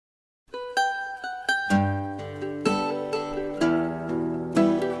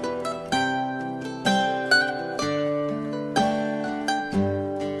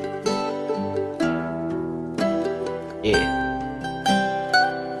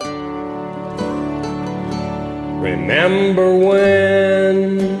Remember when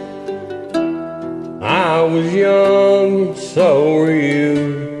I was young, and so were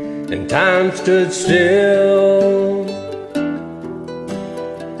you, and time stood still,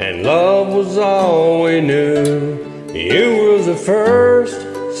 and love was all we knew. You were the first,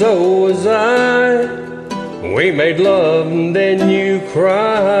 so was I. We made love and then you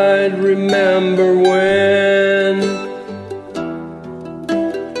cried. Remember when?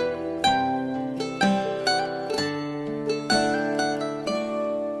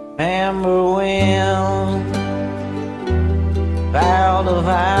 Remember when? Vowed a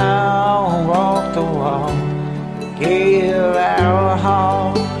vow, walked the walk, gave our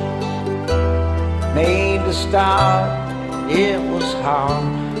heart, made the start. It was hard,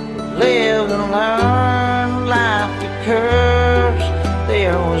 we lived and learned life occurs.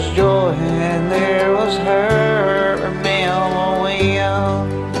 There was joy and there was hurt. Remember when?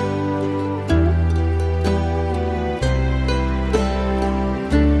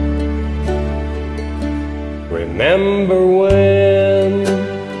 Remember when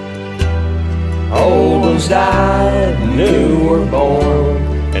old ones died, new were born,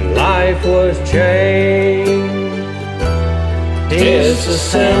 and life was changed.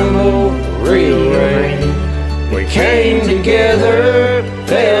 Disassembled, rearranged. We came together,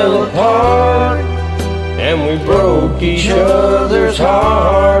 fell apart, and we broke each other's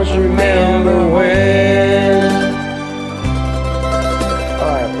hearts. Remember when? All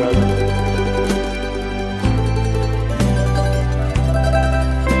right, brother.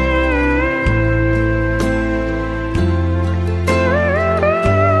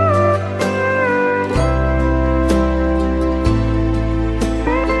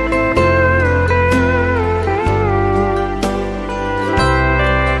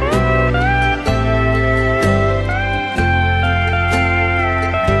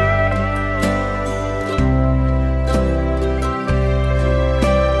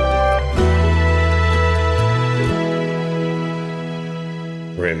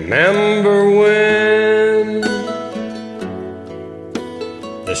 Remember when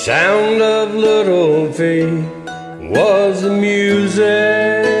the sound of little feet was the music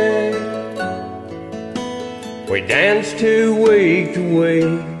we danced to week,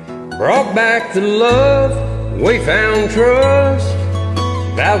 brought back the love, we found trust,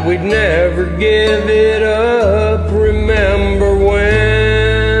 vowed we'd never give it up. Remember when?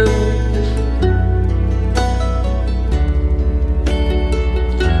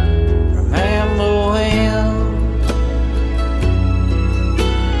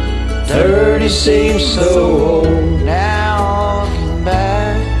 It seems so old now, looking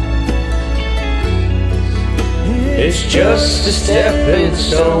back. It's just a stepping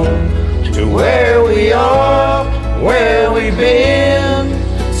stone to where we are, where we've been.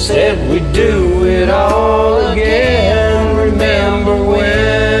 Said we'd do it all again. Remember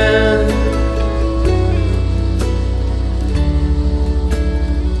when?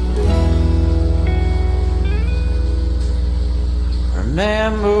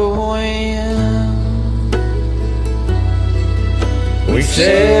 Remember when? We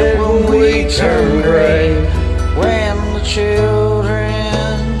said when we turn gray, when the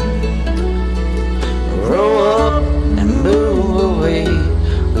children grow up and move away,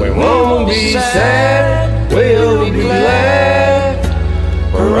 we won't be sad, we'll be glad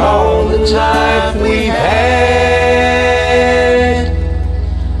for all the life we've had.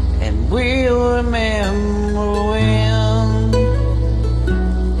 And we'll remember when.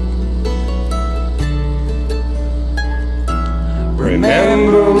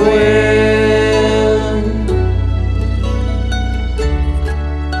 Remember when?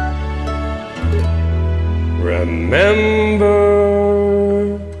 Remember